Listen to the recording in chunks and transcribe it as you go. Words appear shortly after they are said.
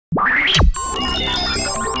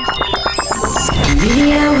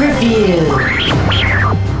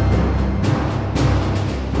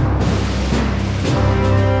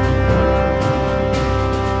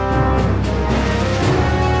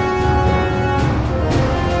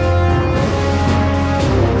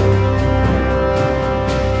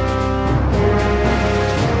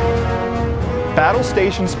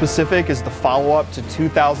Battlestations Pacific is the follow-up to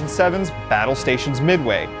 2007's Battlestations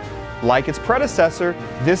Midway. Like its predecessor,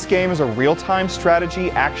 this game is a real-time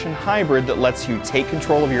strategy action hybrid that lets you take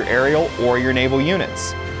control of your aerial or your naval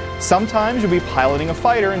units. Sometimes you'll be piloting a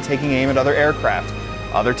fighter and taking aim at other aircraft.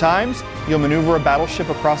 Other times, you'll maneuver a battleship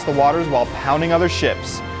across the waters while pounding other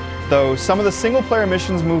ships. Though some of the single-player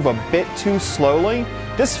missions move a bit too slowly,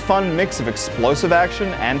 this fun mix of explosive action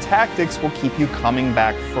and tactics will keep you coming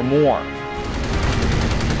back for more.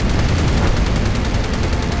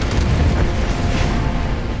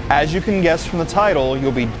 As you can guess from the title,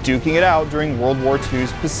 you'll be duking it out during World War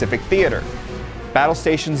II's Pacific Theater.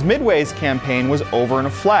 Battlestations Midway's campaign was over in a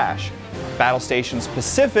flash. Battlestations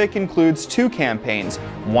Pacific includes two campaigns,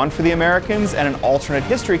 one for the Americans and an alternate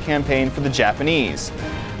history campaign for the Japanese.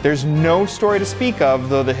 There's no story to speak of,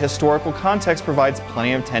 though the historical context provides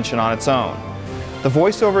plenty of tension on its own. The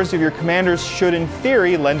voiceovers of your commanders should, in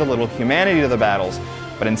theory, lend a little humanity to the battles,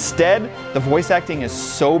 but instead, the voice acting is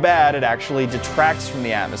so bad it actually detracts from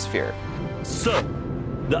the atmosphere. So,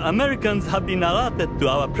 the Americans have been alerted to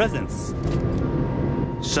our presence.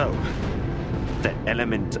 So, the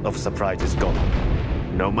element of surprise is gone.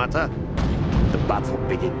 No matter, the battle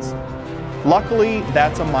begins. Luckily,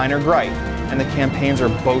 that's a minor gripe, and the campaigns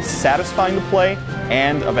are both satisfying to play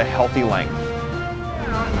and of a healthy length.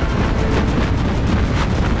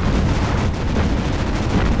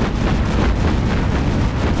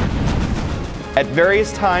 At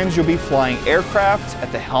various times, you'll be flying aircraft,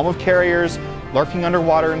 at the helm of carriers, lurking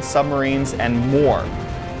underwater in submarines, and more.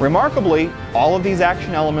 Remarkably, all of these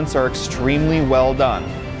action elements are extremely well done.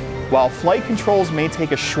 While flight controls may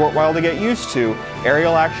take a short while to get used to,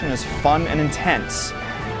 aerial action is fun and intense.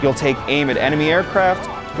 You'll take aim at enemy aircraft,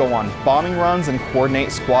 go on bombing runs, and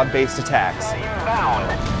coordinate squad-based attacks.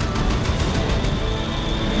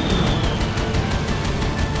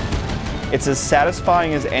 It's as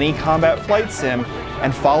satisfying as any combat flight sim,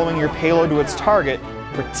 and following your payload to its target,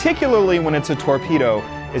 particularly when it's a torpedo,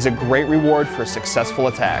 is a great reward for a successful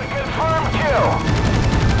attack. Confirmed kill.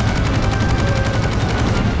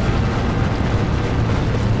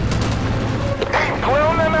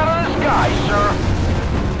 Clone them out of the sky,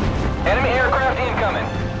 sir. Enemy aircraft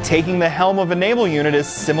incoming. Taking the helm of a naval unit is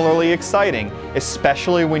similarly exciting,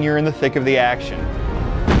 especially when you're in the thick of the action.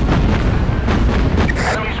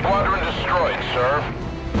 Enemy squadron destroyed, sir.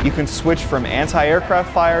 You can switch from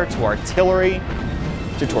anti-aircraft fire to artillery,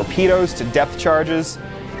 to torpedoes, to depth charges.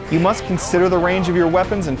 You must consider the range of your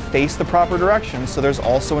weapons and face the proper direction, so there's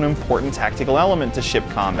also an important tactical element to ship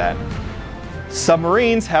combat.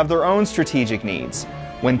 Submarines have their own strategic needs.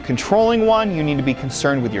 When controlling one, you need to be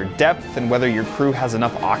concerned with your depth and whether your crew has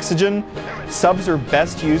enough oxygen. Subs are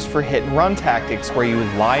best used for hit-and-run tactics, where you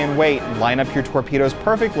lie in wait and line up your torpedoes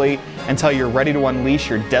perfectly until you're ready to unleash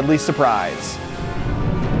your deadly surprise.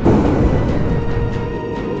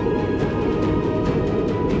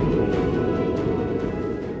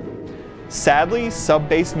 Sadly,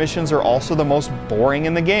 sub-based missions are also the most boring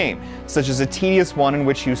in the game, such as a tedious one in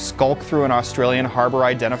which you skulk through an Australian harbor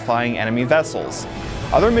identifying enemy vessels.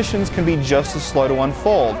 Other missions can be just as slow to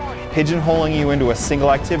unfold, pigeonholing you into a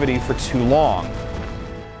single activity for too long.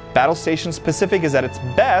 Battlestations Pacific is at its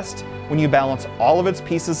best when you balance all of its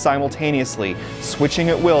pieces simultaneously, switching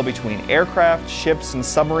at will between aircraft, ships, and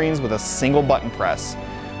submarines with a single button press.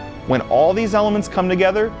 When all these elements come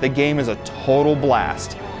together, the game is a total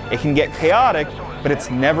blast. It can get chaotic, but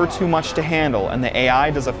it's never too much to handle, and the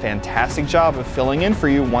AI does a fantastic job of filling in for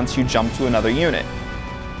you once you jump to another unit.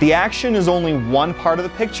 The action is only one part of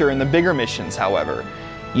the picture in the bigger missions, however.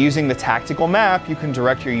 Using the tactical map, you can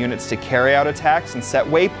direct your units to carry out attacks and set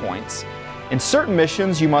waypoints. In certain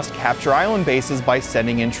missions, you must capture island bases by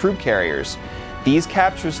sending in troop carriers. These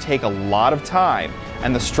captures take a lot of time,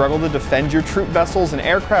 and the struggle to defend your troop vessels and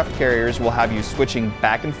aircraft carriers will have you switching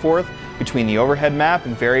back and forth between the overhead map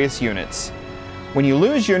and various units. When you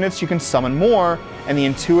lose units, you can summon more, and the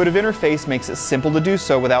intuitive interface makes it simple to do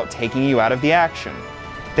so without taking you out of the action.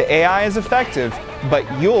 The AI is effective, but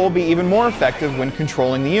you'll be even more effective when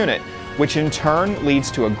controlling the unit, which in turn leads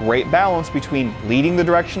to a great balance between leading the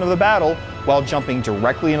direction of the battle while jumping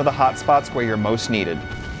directly into the hot spots where you're most needed.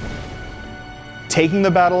 Taking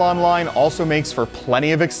the battle online also makes for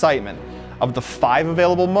plenty of excitement. Of the 5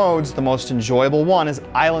 available modes, the most enjoyable one is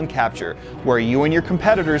Island Capture, where you and your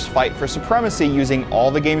competitors fight for supremacy using all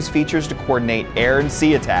the game's features to coordinate air and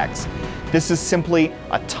sea attacks. This is simply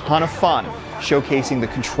a ton of fun, showcasing the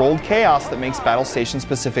controlled chaos that makes Battlestations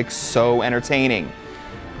Pacific so entertaining.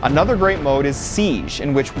 Another great mode is Siege,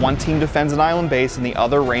 in which one team defends an island base and the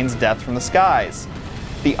other rains death from the skies.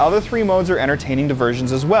 The other 3 modes are entertaining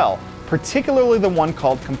diversions as well, particularly the one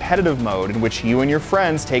called competitive mode, in which you and your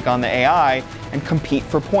friends take on the AI and compete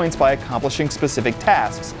for points by accomplishing specific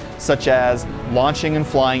tasks, such as launching and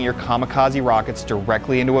flying your kamikaze rockets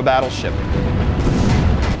directly into a battleship.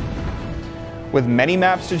 With many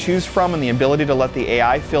maps to choose from and the ability to let the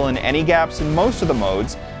AI fill in any gaps in most of the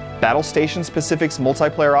modes, Battlestation Pacific's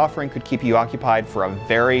multiplayer offering could keep you occupied for a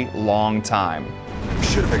very long time.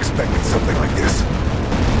 Should have expected something like this.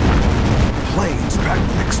 Planes packed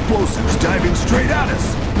with explosives diving straight at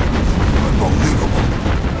us.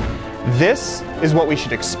 Unbelievable. This is what we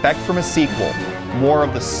should expect from a sequel. More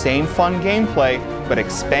of the same fun gameplay, but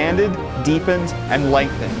expanded, deepened, and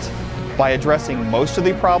lengthened. By addressing most of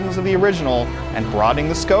the problems of the original and broadening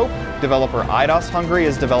the scope, developer Eidos Hungary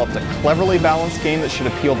has developed a cleverly balanced game that should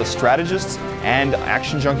appeal to strategists and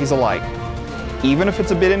action junkies alike. Even if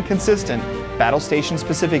it's a bit inconsistent, Battlestations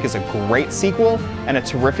Pacific is a great sequel and a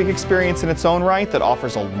terrific experience in its own right that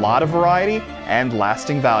offers a lot of variety and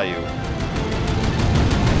lasting value.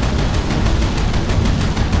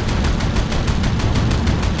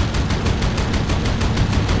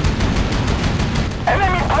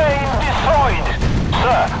 Enemy plane destroyed!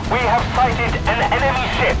 Sir, we have sighted an enemy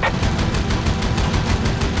ship.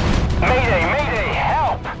 Mayday, mayday!